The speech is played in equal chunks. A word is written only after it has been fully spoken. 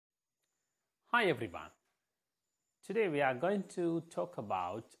Hi everyone. Today we are going to talk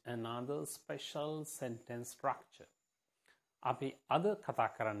about another special sentence structure. අපි අද කතා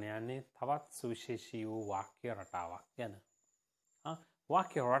කරන්න යන්නේ තවත් සුවිශේෂී වූ වාක්‍ය රටාවක් ගැන.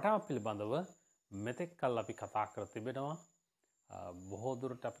 වාක්‍ය රටාව පිළිබඳව මෙතෙක් කල් අපි කතා කර තිබෙනවා. බොහෝ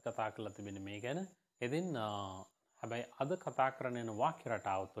දුරට අපි කතා කරලා තිබෙන්නේ මේ ගැන. ඉතින් හැබැයි අද කතා කරන යන වාක්‍ය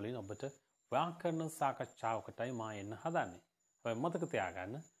රටාව තුළින් ඔබට ව්‍යාකරණ සාකච්ඡාවකටයි මා එන්න හදන්නේ. හැබැයි මතක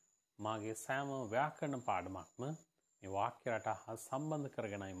තියාගන්න මාගේ සෑම ව්‍යාකරණ පාඩමක්ම මේ වාක්‍ය රටා හා සම්බන්ධ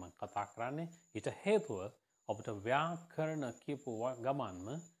කරගෙනයි මම කතා කරන්නේ. ඊට හේතුව ඔබට ව්‍යාකරණ කියපු ගමන්ම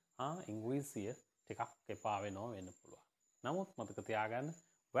ඉංග්‍රීසිය ටිකක් එපා වෙන්න පුළුවන්. නමුත් මතක තියාගන්න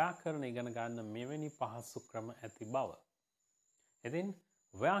ව්‍යාකරණ ඉගෙන ගන්න මෙවැනි පහසු ක්‍රම ඇති බව. ඉතින්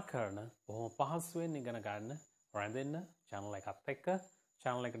ව්‍යාකරණ බොහොම පහසුවෙන් ඉගෙන ගන්න රැඳෙන්න channel එකත් එක්ක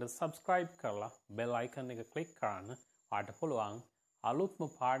channel එකට subscribe කරලා bell icon එක click කරන්න ඔයාලට පුළුවන් අලුත්ම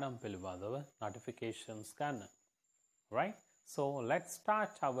පාඩම් පිළිබඳව notifications ගන්න. Right? So let's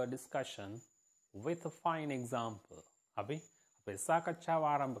start our discussion with a fine example. අපි අපේ සාකච්ඡාව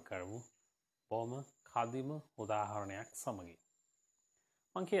ආරම්භ කරමු බොහොම කදිම උදාහරණයක් සමගින්.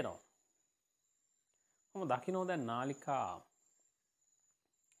 මම කියනවා මම දකින්න දැන් නාලිකා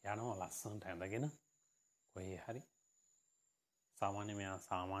යනවා ලස්සනට ඇඳගෙන කොහේ හරි සාමාන්‍ය මෙයා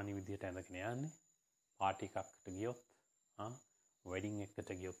සාමාන්‍ය විදියට ඇඳගෙන යන්නේ පාටි එකකට ගියොත් වෙඩින් එකකට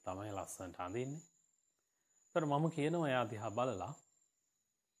ගියොත් තමයි ලස්සනට අඳින්නේ. ඒතර මම කියනවා එයා දිහා බලලා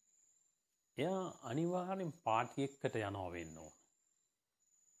එයා අනිවාර්යෙන් පාටි එකකට යනවා වෙන්න ඕන.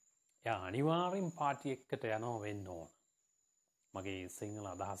 එයා අනිවාර්යෙන් පාටි එකකට යනවා වෙන්න ඕන. මගේ සිංහල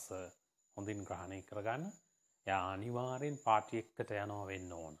අදහස හොඳින් ග්‍රහණය කරගන්න. එයා අනිවාර්යෙන් පාටි එකකට යනවා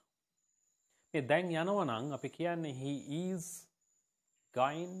වෙන්න ඕන. මේ දැන් යනවා නම් අපි කියන්නේ he is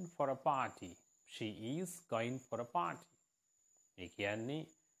going for a party. She is going for a party. ඒ කියන්නේ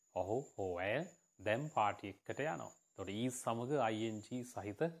ඔහු හෝ ඇය දැන් පාටි එකකට යනවා. ඒතකොට is සමග ing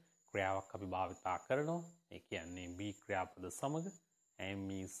සහිත ක්‍රියාවක් අපි භාවිතා කරනවා. ඒ කියන්නේ be ක්‍රියාපද සමග am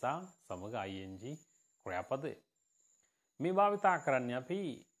is සමග ing ක්‍රියාපදය. මේ භාවිතා කරන්නේ අපි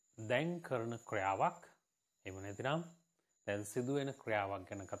දැන් කරන ක්‍රියාවක්. එහෙම නැතිනම් දැන් සිදුවෙන ක්‍රියාවක්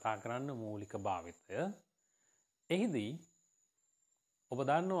ගැන කතා කරන්න මූලික භාවිතය. එහිදී ඔබ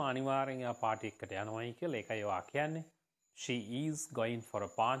දන්නවා අනිවාර්යෙන් යා පාටි එකකට යනවායි කියලා. ඒකයි ඔයා කියන්නේ. She is going for a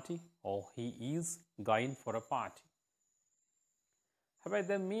party or he is going for a party. හැබැයි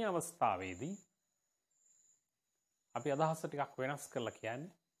දැන් මේ අවස්ථාවේදී අපි අදහස ටිකක් වෙනස් කරලා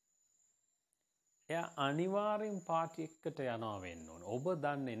කියන්නේ එයා අනිවාර්යෙන් පාටි එකකට යනවා වෙන්න ඕන. ඔබ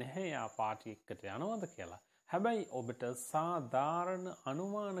දන්නේ නැහැ එයා පාටි එකකට යනවද කියලා. හැබැයි ඔබට සාධාරණ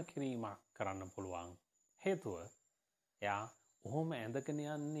අනුමාන කිරීමක් කරන්න පුළුවන්. හේතුව එයා ඔහොම ඇඳගෙන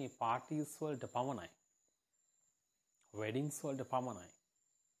යන්නේ පාටිස් වලට පමණයි. වෙඩින්ස් වලට පමණයි.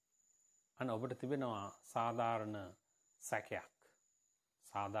 අන්න ඔබට තිබෙනවා සාධාරණ සැකයක්.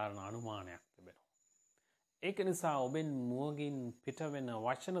 සාධාරණ අනුමානයක් තිබෙනවා. ඒක නිසා ඔබෙන් මුවගින් පිටවෙන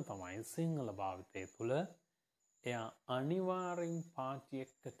වචන තමයි සිංහල භාවිතය තුළ එයා අනිවාර්යෙන් පාටි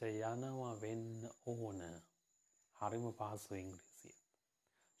එකකට යනවා වෙන්න ඕන. හරිම පහසු ඉංග්‍රීසිය.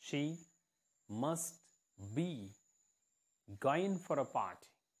 She must be going for a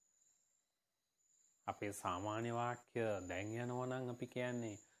party. අපේ සාමාන්‍ය වාක්‍ය දැන් යනවා නම් අපි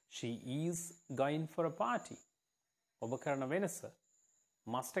කියන්නේ she is going for a party. ඔබ කරන වෙනස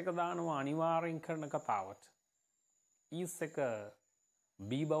must එක දානවා අනිවාර්යෙන් කරන කතාවට. is එක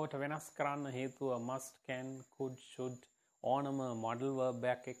be බවට වෙනස් කරන්න හේතුව must, can, could, should ඕනම modal verb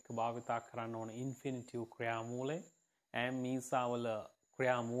එකක් එක්ක භාවිතා කරන්න ඕන infinitive ක්‍රියාමූලය. am is වල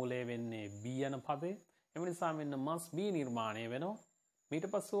ක්‍රියාමූලය වෙන්නේ be යන පදේ. එම නිසා මෙන්න must be නිර්මාණය වෙනවා. ඊට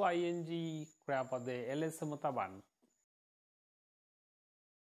පස්සෙ ing ක්‍රියාපදයේ එලෙසම තබන්න.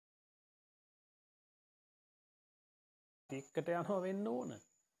 එකට යනවා වෙන්න ඕන.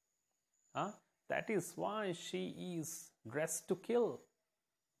 That is why she is dressed to kill.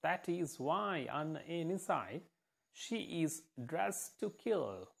 That is why අන්න ඒ නිසායි she is dressed to kill.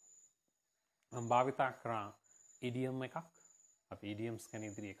 මම භාවිතා කරා idiom එකක්. අපි idioms ගැන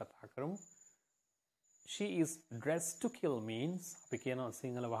ඉදිරියේ කතා කරමු. She is dressed to kill means අපි කියනවා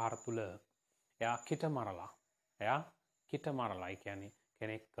සිංහල වහර තුල එයා කිට මරලා. එයා කිට මරලා. ඒ කියන්නේ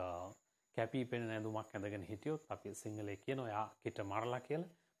කෙනෙක් කැපී පෙනෙන ඇඳුමක් ඇඳගෙන හිටියොත් අපි සිංහලේ කියනවා එයා කිට මරලා කියලා.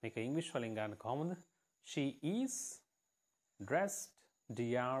 මේක ඉංග්‍රීසි වලින් ගන්න කොහොමද? She is dressed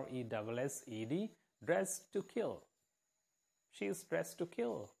D-R-E-S-S-E-D dressed to kill. She is dressed to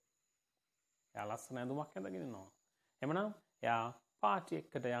kill. එයා ලස්සන ඇඳුමක් ඇඳගෙන ඉන්නවා. එමනම් එයා party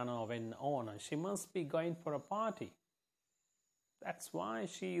එකට යනවා වෙන්න ඕන. She must be going for a party. That's why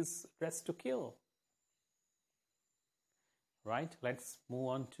she is dressed to kill. Right? Let's move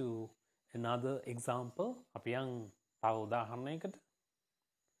on to another example අපි යන් තව උදාහරණයකට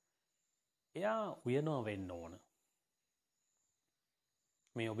එයා උයනවා වෙන්න ඕන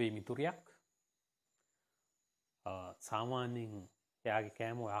මේ ඔබේ මිතුරියක් සාමාන්‍යයෙන් එයාගේ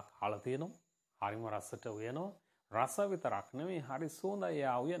කෑම ඔයා කාලා තියෙනවා හරිම රසට උයනවා රස විතරක් නෙමෙයි හරි සුවඳයි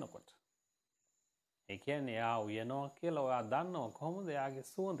එයා උයනකොට ඒ කියන්නේ එයා උයනවා කියලා ඔයා දන්නවා කොහොමද එයාගේ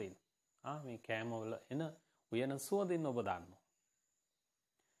සුවඳින් මේ කෑම වල එන උයන සුවඳින් ඔබ දන්නවා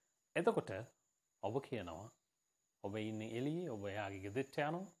එතකොට ඔබ කියනවා ඔබ ඉන්නේ එළියේ ඔබ එයාගේ ගෙදරට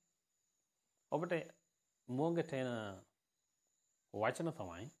යනවා ඔබට මුවගට එන වචන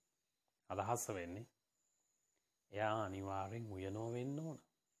තමයි අදහස් වෙන්නේ එයා අනිවාර්යෙන් උයනවා වෙන්න ඕන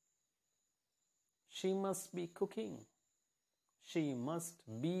she must be cooking she must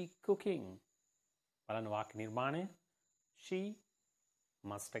be cooking බලන්න වාක්‍ය නිර්මාණය she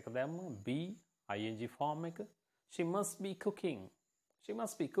must එක දැම්ම be ing form එක she must be cooking she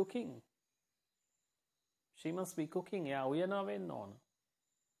must be cooking she must be cooking එයා උයනවා වෙන්න ඕන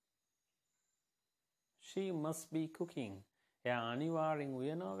she must be cooking එයා අනිවාර්යෙන්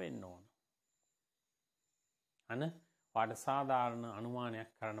උයනවා වෙන්න ඕන අන වාට සාධාරණ අනුමානයක්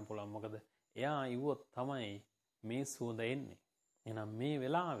කරන්න පුළුවන් මොකද එයා ඉවුවොත් තමයි මේ සුවඳ එන්නේ එහෙනම් මේ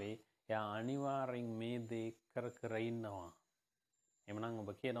වෙලාවේ එයා අනිවාර්යෙන් මේ දේ කර කර ඉන්නවා එමනම් ඔබ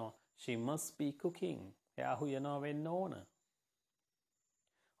කියනවා she must be cooking එයා උයනවා වෙන්න ඕන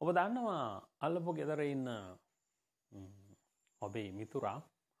ඔබ දන්නවා අල්ලපු ගෙදර ඉන්න ඔබේ මිතුරා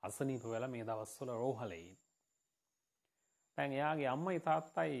අසනීප වෙලා මේ දවස්වල රෝහලේ දැන් එයාගේ අම්මයි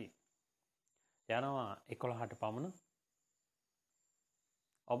තාත්තයි යනවා 11ට පමණ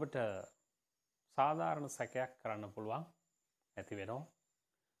ඔබට සාධාරණ සැකයක් කරන්න පුළුවන් ඇති වෙනවා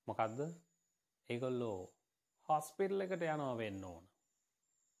මොකද්ද ඒගොල්ලෝ හොස්පිටල් එකට යනවා වෙන්න ඕන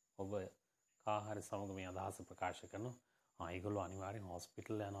ඔබ කාහරි සමග මේ අදහස ප්‍රකාශ කරනවා ඒගොල්ලෝ අනිවාර්යෙන්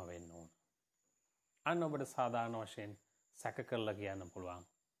හොස්පිටල් යනවා වෙන්න ඕන අන්න ඔබට සාධාරණ වශයෙන් සැක කරලා කියන්න පුළුවන්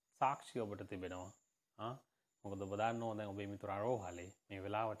සාක්ෂි ඔබට තිබෙනවා මොකද ඔබ දන්නවා දැන් ඔබේ මිතුරා රෝහලේ මේ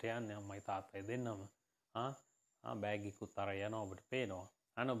වෙලාවට යන්නේ අම්මයි තාත්තයි දෙන්නම බෑග් එකකුත් අරන් යනවා ඔබට පේනවා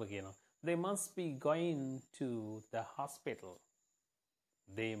අන්න ඔබ කියනවා they must be going to the hospital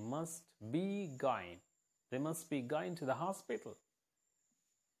they must be going to the hospital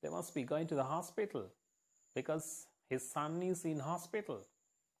they must be going to the hospital because his son is in hospital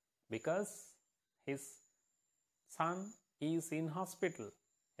because his son is in hospital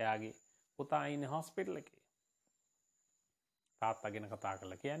එයාගේ පුතා ඉන්නේ hospital එකේ තාත්තා ගැන කතා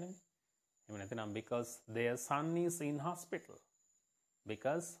කරලා කියන්නේ එහෙම නැත්නම් because their son is in hospital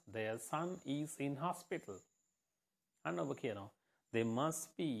because their son is in hospital අන්න ඔබ කියනවා they must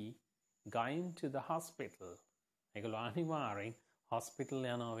be going to the hospital ඒගොල්ලෝ අනිවාර්යෙන් hospital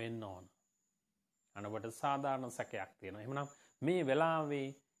යනවා වෙන්න ඕන අන්න ඔබට සාධාරණ සැකයක් තියෙනවා එහෙනම් මේ වෙලාවේ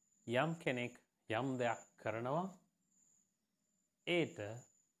යම් කෙනෙක් යම් දෙයක් කරනවා ඒට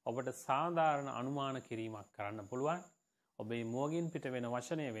ඔබට සාධාරණ අනුමාන කිරීමක් කරන්න පුළුවන් ඔබේ මුවගින් පිට වෙන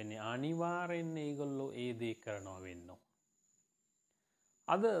වචනය වෙන්නේ අනිවාර්යෙන් ඒගොල්ලෝ ඒ දේ කරනවා වෙන්න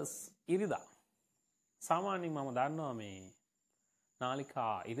අද ඉරිදා සාමාන්‍යයෙන් මම දන්නවා මේ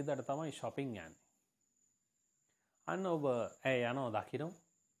නාලිකා ඉරිදාට තමයි shopping යන්නේ අන්න ඔබ යනවා දකින්න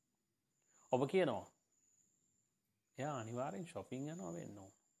ඔබ කියනවා එයා අනිවාර්යෙන් shopping යනවා වෙන්න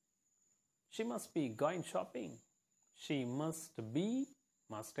she must be going shopping she must be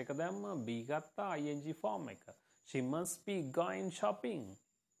must එක දැම්ම be ගත්තා ing form එක she must be going shopping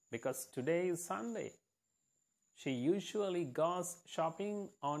because today is Sunday she usually goes shopping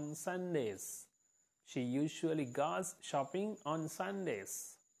on Sundays she usually goes shopping on Sundays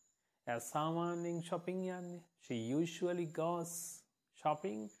සාමාන්‍යයෙන් shopping යන්නේ she usually goes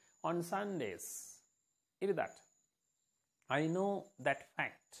shopping on Sundays ඉරිදාට I know that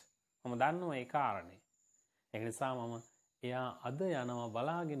fact මම දන්නවා ඒ කාරණේ ඒක නිසා මම එයා අද යනවා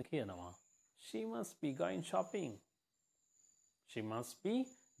බලාගෙන කියනවා she must be going shopping she must be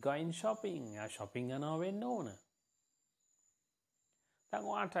going shopping එයා shopping යනවා වෙන්න ඕන දැන්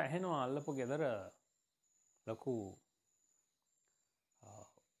ඔයාට ඇහෙනවා අල්ලපු ගෙදර ලොකු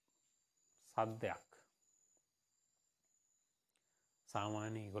සද්දයක්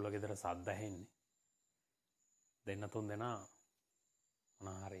සාමාන්‍යයෙන් ඒගොල්ලෝ ගෙදර සද්ද ඇහෙන්නේ දෙන්න තුන් දෙනා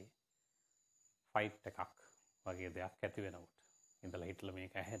මොනහරි ෆයිට් එකක් වගේ දෙයක් ඇති වෙනකොට ඉඳලා හිටලා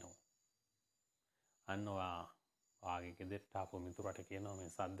මේක ඇහෙනවා අන්න ඔයාගේ ගෙදරට ආපු මිතුරට කියනවා මේ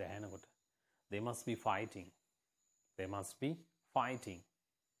සද්ද ඇහෙනකොට they must be fighting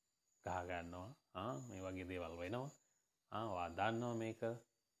ගහ ගන්නවා මේ වගේ දේවල් වෙනවා ඔයා දන්නවා මේක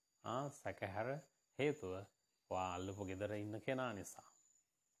සැකහැර හේතුව ඔයා අල්ලපු ගෙදර ඉන්න කෙනා නිසා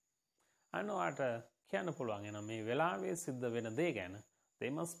අන්න ඔයාට කියන්න පුළුවන් එන මේ වෙලාවේ සිද්ධ වෙන දේ ගැන They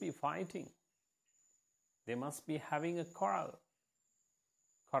must be fighting. They must be having a quarrel.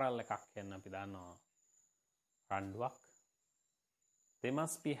 Quarrel එකක් කියන්නේ අපි දන්නවා රණ්ඩුවක්. They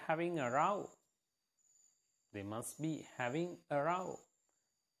must be having a row. They must be having a row.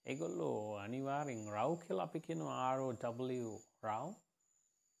 ඒගොල්ලෝ අනිවාර්යෙන් row කියලා අපි කියනවා ROW row.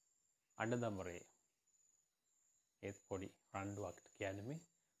 අඬදමරේ. ඒත් පොඩි රණ්ඩුවක්ට කියන්නේ මේ.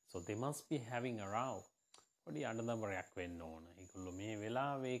 So they must be having a row. පොඩි අඬදමරයක් වෙන්න ඕන. ඒගොල්ලෝ මේ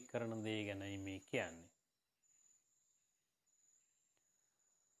වෙලාවේ කරන දේ ගැනයි මේ කියන්නේ.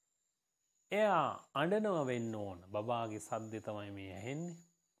 එයා අඬනව වෙන්න ඕන. බබාගේ සද්දේ තමයි මේ ඇහෙන්නේ.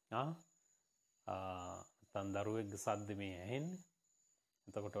 නැත්නම් දරුවෙක්ගේ සද්දේ මේ ඇහෙන්නේ.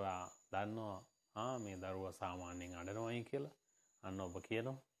 එතකොට ඔයා දන්නවා මේ දරුවා සාමාන්‍යයෙන් අඬනවායි කියලා. අන්න ඔබ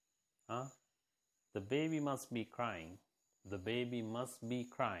කියනවා. The baby must be crying. The baby must be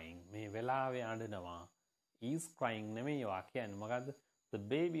crying. මේ වෙලාවේ අඬනවා. Is crying නෙමෙයි ඔයා කියන්නේ. මොකද්ද? The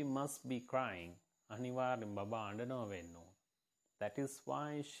baby must be crying. අනිවාර්යෙන් බබා අඬනව වෙන්න ඕන. That is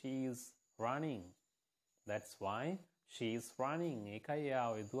why she is running. That's why she is running. ඒකයි එයා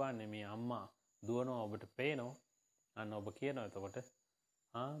ඔය දුවන්නේ මේ අම්මා දුවනවා ඔබට පේනවා. අන්න ඔබ කියනවා එතකොට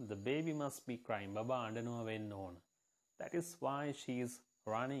the baby must be crying. බබා අඬනව වෙන්න ඕන. That is why she is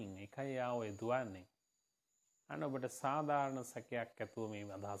running. ඒකයි එයා ඔය දුවන්නේ. අන්න ඔබට සාධාරණ සැකයක් ඇතුව මේ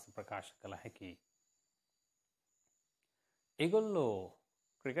අදහස ප්‍රකාශ කළ හැකියි. ඒගොල්ලෝ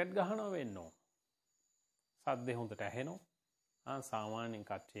ක්‍රිකට් ගහනවා වෙන්න ඕන. සද්දේ හොඳට ඇහෙනවා. සාමාන්‍යයෙන්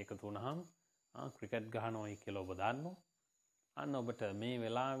කට්ටිය එකතු වුණාම ක්‍රිකට් ගහනවායි කියලා ඔබ දන්නවා. අන්න ඔබට මේ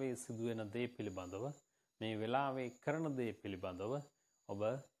වෙලාවේ සිදුවෙන දේ පිළිබඳව මේ වෙලාවේ කරන දේ පිළිබඳව ඔබ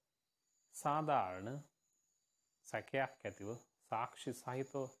සාධාරණ සැකයක් ඇතිව සාක්ෂි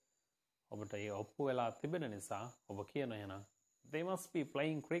සහිතව ඔබට ඒ ඔප්පු වෙලා තිබෙන නිසා ඔබ කියන එහෙනම් they must be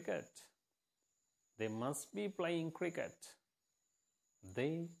playing cricket. They must be playing cricket.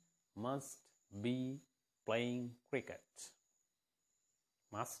 They must be playing cricket.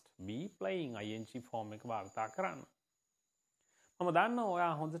 Must be playing ing form එක භාවිතා කරන්න. මම දන්නවා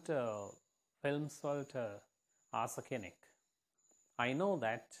ඔයා හොඳට ෆිල්ම්ස් වලට ආස කෙනෙක්. I know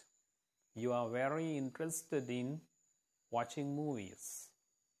that you are very interested in watching movies.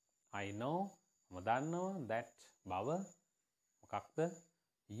 I know මම දන්නවා that බව මොකක්ද?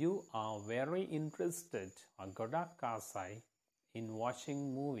 You are very interested ගොඩක් ආසයි in watching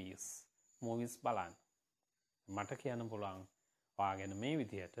movies. movies බලන්න. මට කියන්න පුළුවන් ඔයාගෙන මේ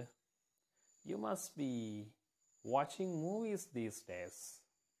විදිහට you must be watching movies these days.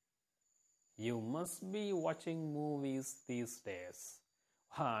 You must be watching movies these days.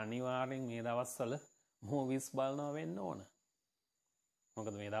 අනිවාර්යෙන් මේ දවස්වල movies බලනවා වෙන්න ඕන.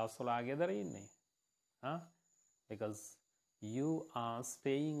 මොකද මේ දවස්වල ආගෙදර ඉන්නේ. Because you are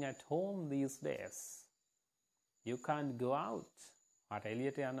staying at home these days. You can't go out. අට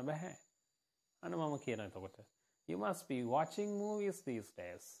එළියට යන්න බෑ. අන්න මම කියනවා එතකොට you must be watching movies these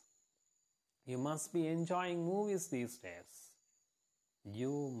days. You must be enjoying movies these days.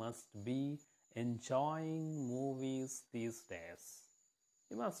 You must be enjoying movies these days.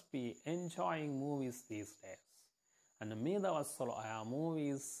 You must be enjoying movies these days. And මේ දවස්වල ආ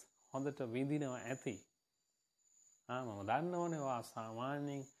movies හොඳට විඳිනවා ඇති. මම දන්නවනේ ඔයා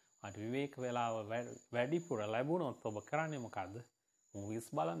සාමාන්‍යයෙන් අට විවේක වේලාව වැඩිපුර ලැබුණොත් ඔබ කරන්නේ මොකද්ද? movies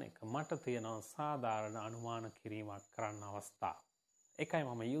බලන එක. මට තියෙනවා සාධාරණ අනුමාන කිරීමක් කරන්න අවස්ථාව. ඒකයි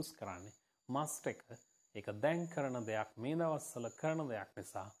මම use කරන්නේ. must එක. ඒක දැන් කරන දෙයක් මේ දවස්වල කරන දෙයක්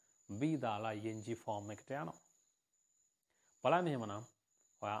නිසා be දාලා ing form එකට යනවා. බලන්න එහෙමනම්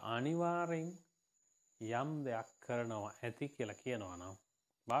ඔයා අනිවාර්යෙන් යම් දෙයක් කරනවා ඇති කියලා කියනවා නම්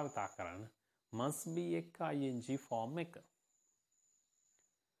භාවිතා කරන්න must be එක ing form එක.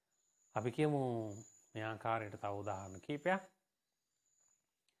 අපි කියමු මේ ආකාරයට තව උදාහරණ කීපයක්.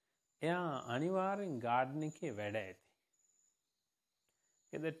 එයා අනිවාර්යෙන් ගාඩන් එකේ වැඩ ඇති.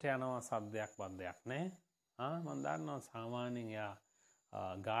 ගෙදරට යනවා සද්දයක් බද්දයක් නැහැ. මම දන්නවා සාමාන්‍යයෙන් එයා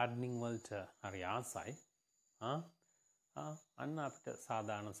ගාඩනින් වලට හරි ආසයි. අන්න අපිට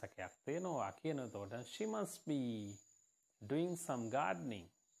සාධාරණ සැකයක් තියෙනවා කියන එතකොට she must be doing some gardening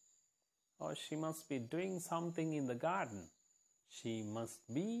or she must be doing something in the garden. She must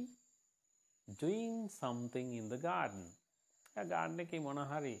be doing something in the garden. garden එකේ මොන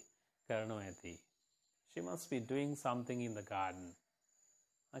හරි කරනවා ඇති. She must be doing something in the garden.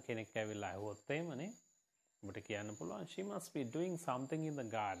 කෙනෙක් ඇවිල්ලා ඇහුවොත් එහෙමනේ ඔබට කියන්න පුළුවන් she must be doing something in the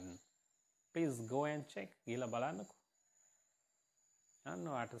garden. Please go and check. ගිහලා බලන්නකෝ. අන්න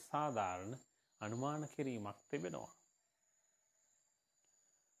ඔයාට සාධාරණ අනුමාන කිරීමක් තිබෙනවා.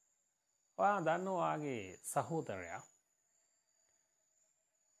 ඔයා දන්නවා ඔයාගේ සහෝදරයා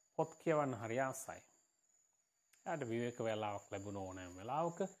පොත් කියවන්න හරි ආසයි. එයාට විවේක වේලාවක් ලැබුණ ඕනෑම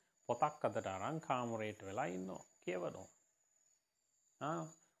වෙලාවක පොතක් අතට අරන් කාමරේට වෙලා ඉන්නවා කියවනවා.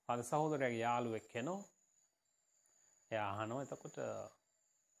 අද සහෝදරයාගේ යාළුවෙක් එනවා. එයා අහනවා එතකොට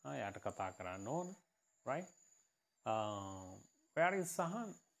එයාට කතා කරන්න ඕන. Right? Where is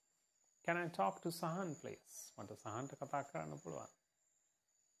Sahan? Can I talk to Sahan please? මට සහන්ට කතා කරන්න පුළුවන්.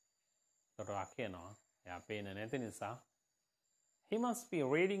 එතකොට කියනවා එයා පේන්නේ නැති නිසා he must be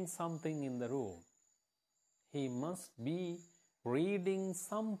reading something in the room. He must be reading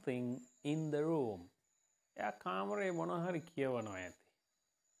something in the room. එයා කාමරේ මොනවා හරි කියවනවා ඇති.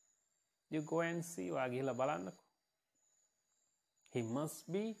 You go and see. ඔයා ගිහලා බලන්නකෝ. He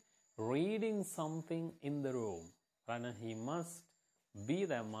must be reading something in the room. He must be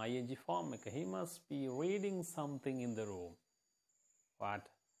the ing form එක. He must be reading something in the room. What?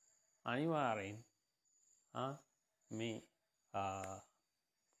 අනිවාර්යෙන් මේ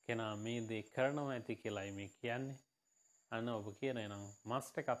කෙනා මේ දේ කරනවා ඇති කියලායි මේ කියන්නේ. අන්න ඔබ කියන එනම්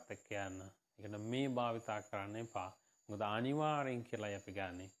must එකත් එක්ක යන්න. ඒකට මේ භාවිතා කරන්න එපා. මොකද අනිවාර්යෙන් කියලායි අපි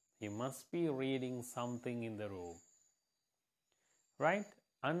ගන්නෙ. He must be reading something in the room. Right?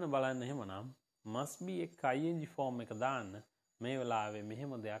 අන්න බලන්න එහෙමනම් must be එක ing form එක දාන්න මේ වෙලාවේ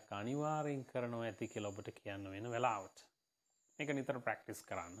මෙහෙම දෙයක් අනිවාර්යෙන් කරනවා ඇති කියලා ඔබට කියන්න වෙන වෙලාවට. මේක නිතර practice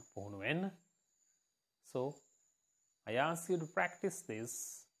කරන්න පුහුණු වෙන්න. So I ask you to practice this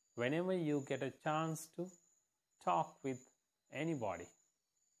whenever you get a chance to talk with anybody.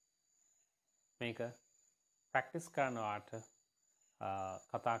 මේක practice කරනවාට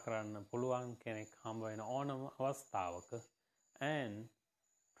කතා කරන්න පුළුවන් කෙනෙක් හම්බ වෙන ඕනම අවස්ථාවක and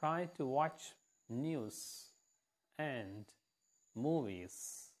try to watch news and movies.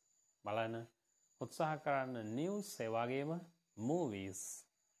 බලන්න උත්සාහ කරන්න news ඒ වගේම movies.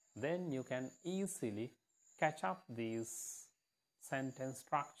 Then you can easily catch up these sentence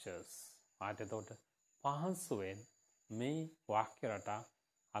structures. ආයෙත් පහසුවෙන් මේ වාක්‍ය රටා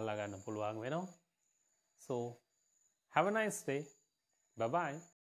අල්ලගන්න පුළුවන් වෙනවා. So have a nice day. Bye bye.